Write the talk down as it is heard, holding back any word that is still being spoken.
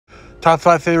Top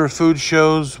 5 favorite food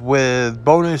shows with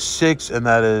bonus 6, and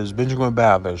that is Binging with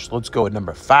Babish. Let's go at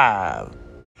number 5.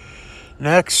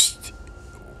 Next,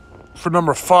 for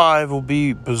number 5 will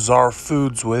be Bizarre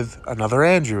Foods with another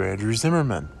Andrew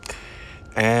Zimmerman.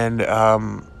 And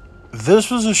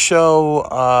this was a show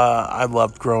I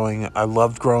loved growing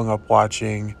up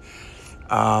watching.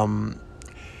 And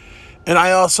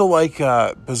I also like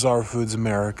Bizarre Foods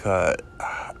America.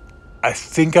 I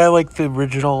think I like the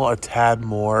original a tad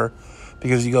more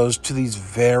because he goes to these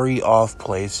very off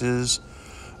places,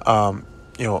 and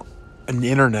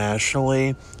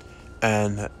internationally.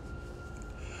 And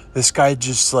this guy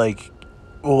just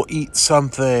will eat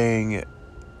something,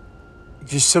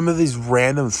 just some of these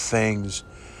random things.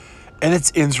 And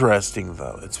it's interesting,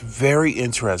 though. It's very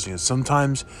interesting.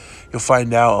 Sometimes you'll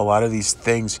find out a lot of these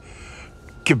things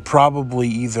can probably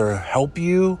either help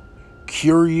you,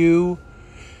 cure you,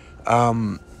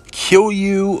 kill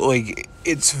you.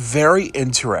 It's very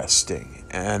interesting.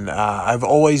 And I've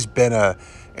always been a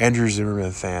Andrew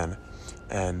Zimmerman fan.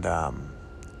 And,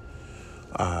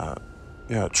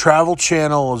 Travel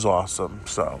Channel is awesome.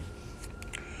 So,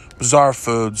 Bizarre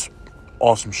Foods,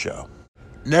 awesome show.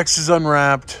 Next is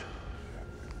Unwrapped.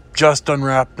 Just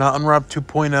Unwrapped, not Unwrapped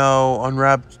 2.0,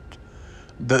 Unwrapped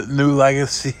the new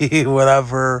legacy,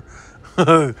 whatever.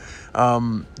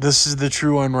 This is the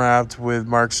true Unwrapped with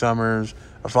Mark Summers,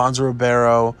 Alfonso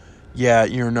Ribeiro. Yeah,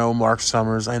 Mark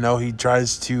Summers. I know he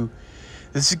tries to...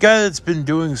 This is a guy that's been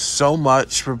doing so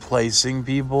much replacing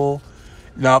people.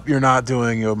 Nope, you're not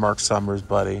doing it, Mark Summers,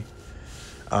 buddy.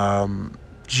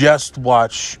 Just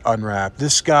watch Unwrapped.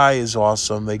 This guy is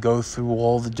awesome. They go through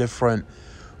all the different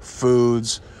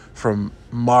foods, from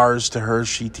Mars to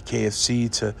Hershey to KFC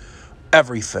to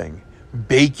everything.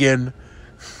 Bacon,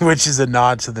 which is a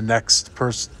nod to the next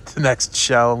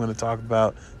show I'm going to talk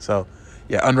about. So,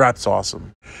 yeah, Unwrapped's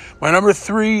awesome. My number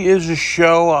 3 is a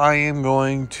show I am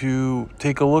going to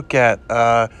take a look at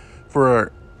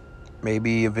for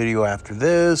maybe a video after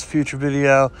this, future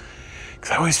video,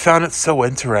 because I always found it so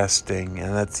interesting,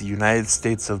 and that's the United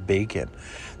States of Bacon.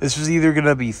 This was either going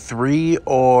to be 3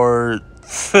 or...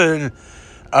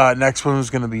 next one was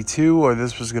going to be 2, or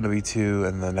this was going to be 2,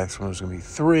 and the next one was going to be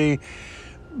 3.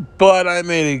 But I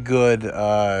made a good,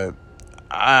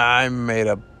 I made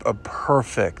a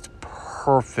perfect,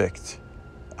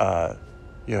 I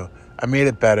made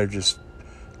it better just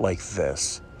like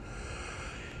this.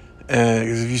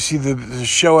 Because if you see the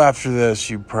show after this,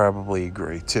 you probably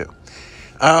agree too.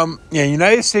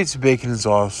 United States of Bacon is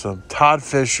awesome. Todd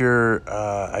Fisher,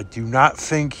 I do not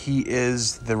think he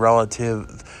is the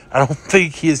relative. I don't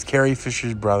think he is Carrie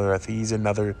Fisher's brother. I think this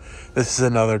is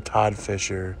another Todd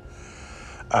Fisher.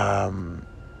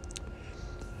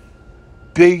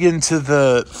 Big into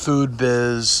the food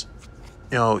biz.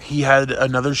 He had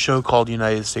another show called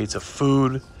United States of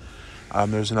Food.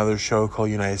 There's another show called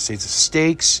United States of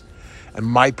Steaks. And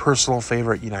my personal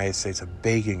favorite, United States of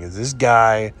Bacon, is this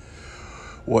guy.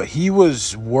 He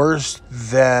was worse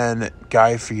than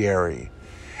Guy Fieri.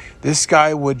 This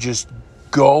guy would just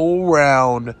go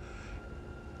around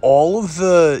all of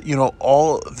the,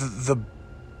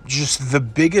 just the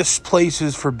biggest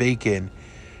places for bacon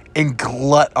and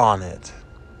glut on it.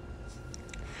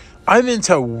 I'm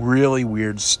into really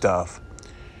weird stuff.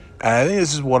 And I think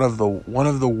this is one of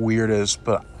the weirdest,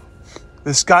 but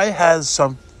this guy has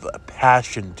some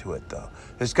passion to it, though.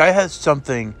 This guy has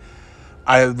something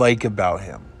I like about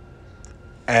him.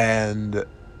 And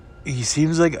he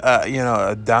seems like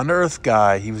a down-to-earth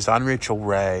guy. He was on Rachel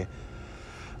Ray.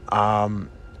 And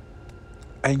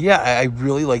yeah, I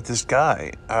really like this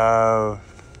guy.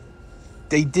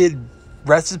 They did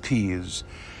recipes.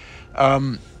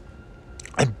 And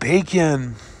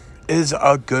bacon is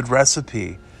a good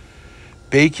recipe.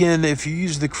 Bacon, if you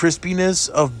use the crispiness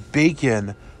of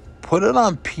bacon, put it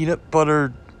on peanut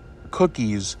butter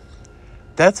cookies.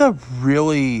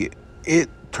 It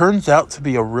turns out to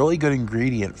be a really good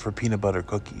ingredient for peanut butter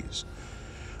cookies.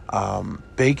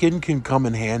 Bacon can come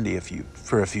in handy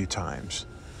for a few times.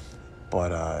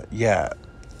 But, yeah.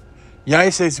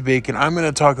 United States of Bacon, I'm going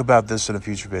to talk about this in a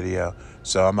future video.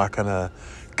 So I'm not going to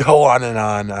go on and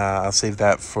on. I'll save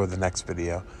that for the next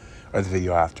video. Or the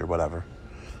video after, whatever.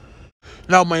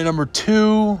 Now, my number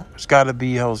 2 has got to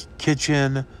be Hell's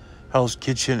Kitchen. Hell's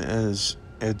Kitchen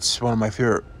it's one of my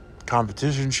favorite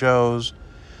competition shows.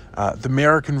 The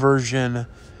American version,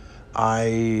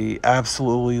 I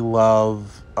absolutely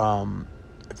love.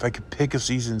 If I could pick a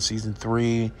season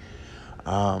 3,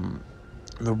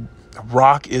 The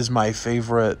Rock is my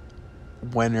favorite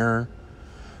winner.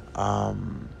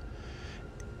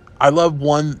 I love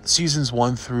seasons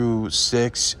 1 through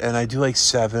 6, and I do like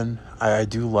 7. I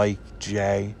do like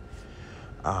Jay.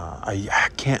 I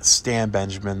can't stand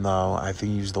Benjamin, though. I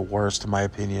think he was the worst, in my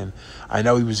opinion. I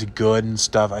know he was good and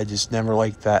stuff. I just never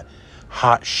liked that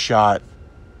hot shot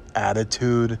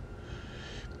attitude.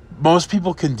 Most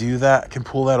people can do that, can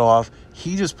pull that off.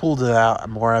 He just pulled it out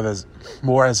more as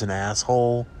an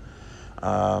asshole.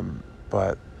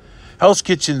 But Hell's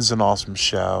Kitchen's an awesome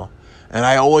show, and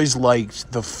I always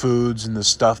liked the foods and the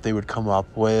stuff they would come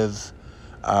up with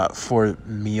for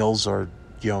meals or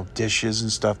dishes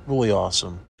and stuff. Really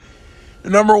awesome.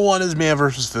 Number one is Man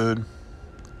vs. Food.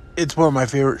 It's one of my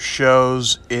favorite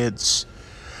shows. It's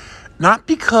not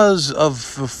because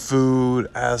of the food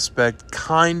aspect,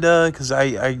 kinda, because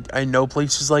I know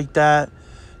places like that.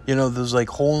 Those like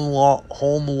hole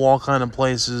in the wall kind of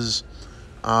places.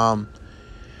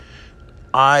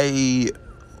 I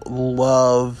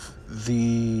love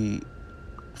the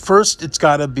first. It's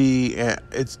gotta be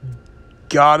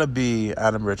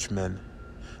Adam Richman.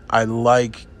 I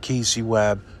like Casey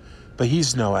Webb, but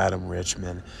he's no Adam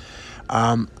Richman.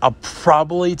 I'll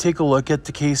probably take a look at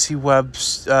the Casey Webb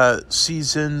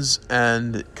seasons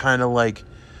and kind of like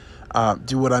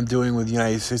do what I'm doing with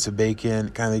United States of Bacon,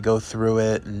 kind of go through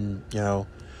it and,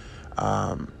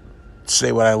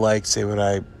 say what I like, say what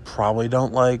I probably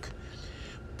don't like.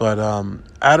 But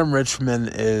Adam Richman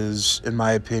is, in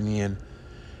my opinion,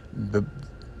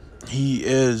 he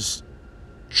is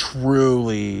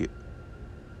truly,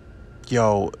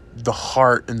 the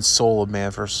heart and soul of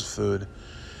Man vs. Food.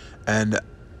 And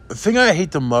the thing I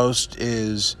hate the most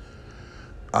is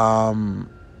some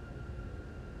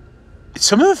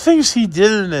of the things he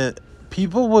did in it,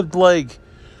 people would like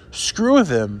screw with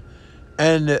him.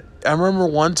 And I remember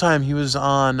one time he was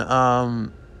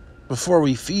on Before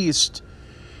We Feast.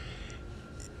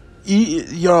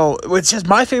 It's just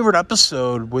my favorite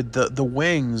episode with the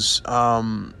wings.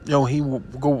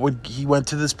 He went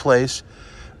to this place,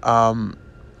 and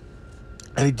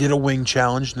he did a wing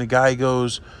challenge, and the guy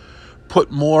goes, put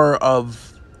more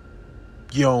of,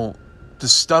 the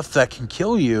stuff that can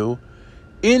kill you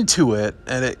into it,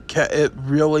 and it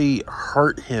really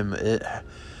hurt him.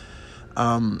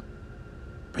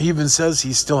 He even says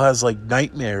he still has like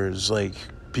nightmares, like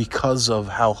because of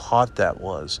how hot that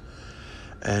was.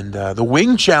 And the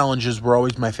wing challenges were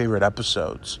always my favorite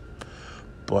episodes.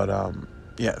 But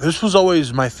this was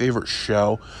always my favorite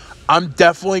show. I'm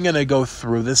definitely going to go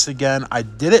through this again. I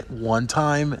did it one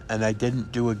time, and I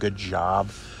didn't do a good job.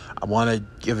 I want to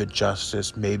give it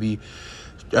justice. Maybe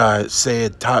say a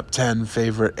top 10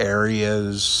 favorite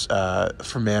areas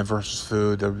for Man vs.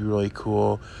 Food. That would be really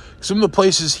cool. Some of the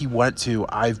places he went to,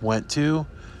 I've went to,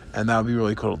 and that would be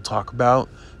really cool to talk about.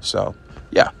 So,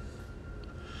 yeah.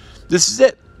 This is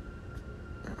it.